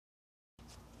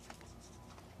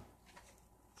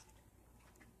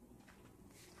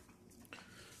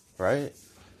right?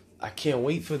 I can't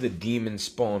wait for the demon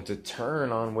spawn to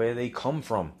turn on where they come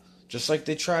from. Just like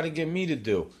they try to get me to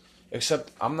do.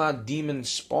 Except I'm not demon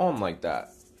spawn like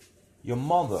that. Your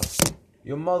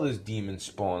mother's demon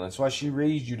spawn. That's why she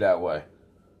raised you that way.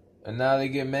 And now they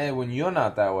get mad when you're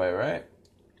not that way, right?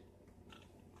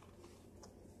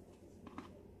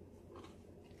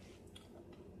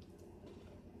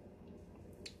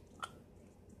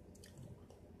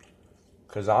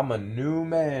 Because I'm a new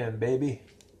man, baby.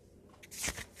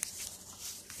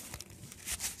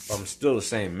 I'm still the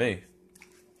same me.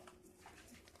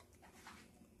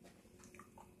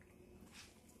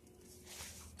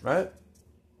 Right?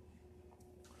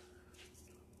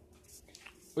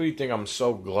 What do you think? I'm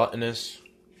so gluttonous?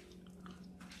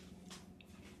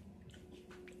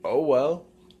 Oh well.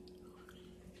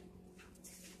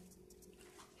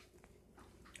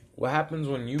 What happens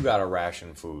when you gotta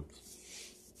ration food?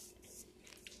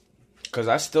 Because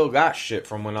I still got shit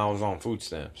from when I was on food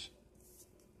stamps.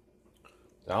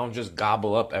 I don't just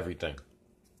gobble up everything.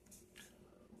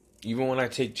 Even when I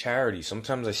take charity,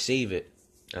 sometimes I save it.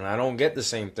 And I don't get the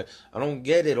same thing. I don't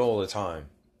get it all the time.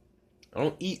 I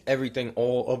don't eat everything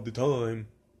all of the time.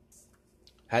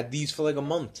 Had these for like a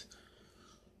month.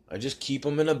 I just keep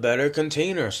them in a better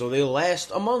container so they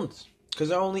last a month.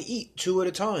 Because I only eat 2 at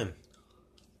a time.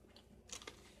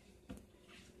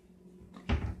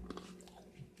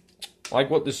 Like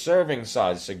what the serving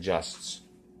size suggests.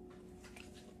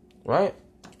 Right?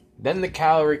 Then the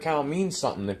calorie count means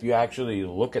something if you actually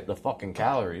look at the fucking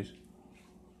calories.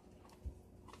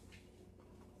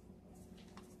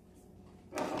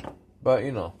 But,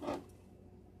 you know.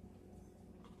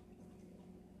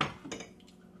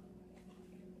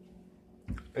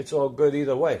 It's all good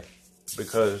either way.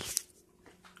 Because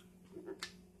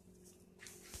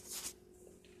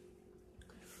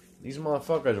these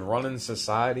motherfuckers running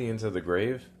society into the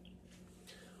grave.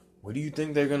 What do you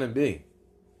think they're gonna be?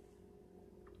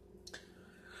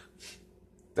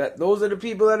 Those are the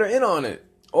people that are in on it.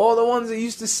 All the ones that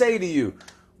used to say to you,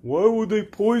 why would they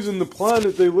poison the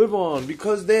planet they live on?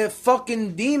 Because they're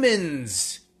fucking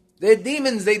demons. They're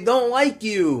demons. They don't like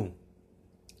you.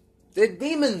 They're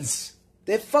demons.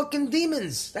 They're fucking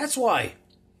demons. That's why.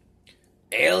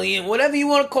 Alien, whatever you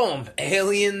want to call them.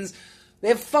 Aliens.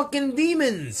 They're fucking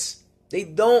demons. They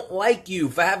don't like you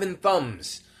for having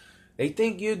thumbs. They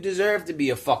think you deserve to be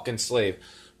a fucking slave.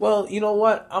 Well, you know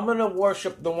what? I'm going to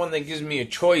worship the one that gives me a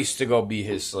choice to go be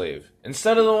his slave.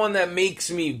 Instead of the one that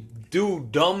makes me do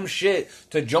dumb shit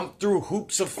to jump through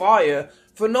hoops of fire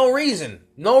for no reason.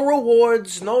 No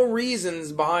rewards, no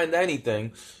reasons behind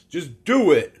anything. Just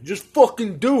do it. Just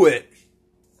fucking do it.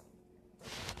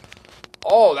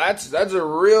 Oh, that's a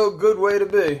real good way to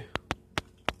be.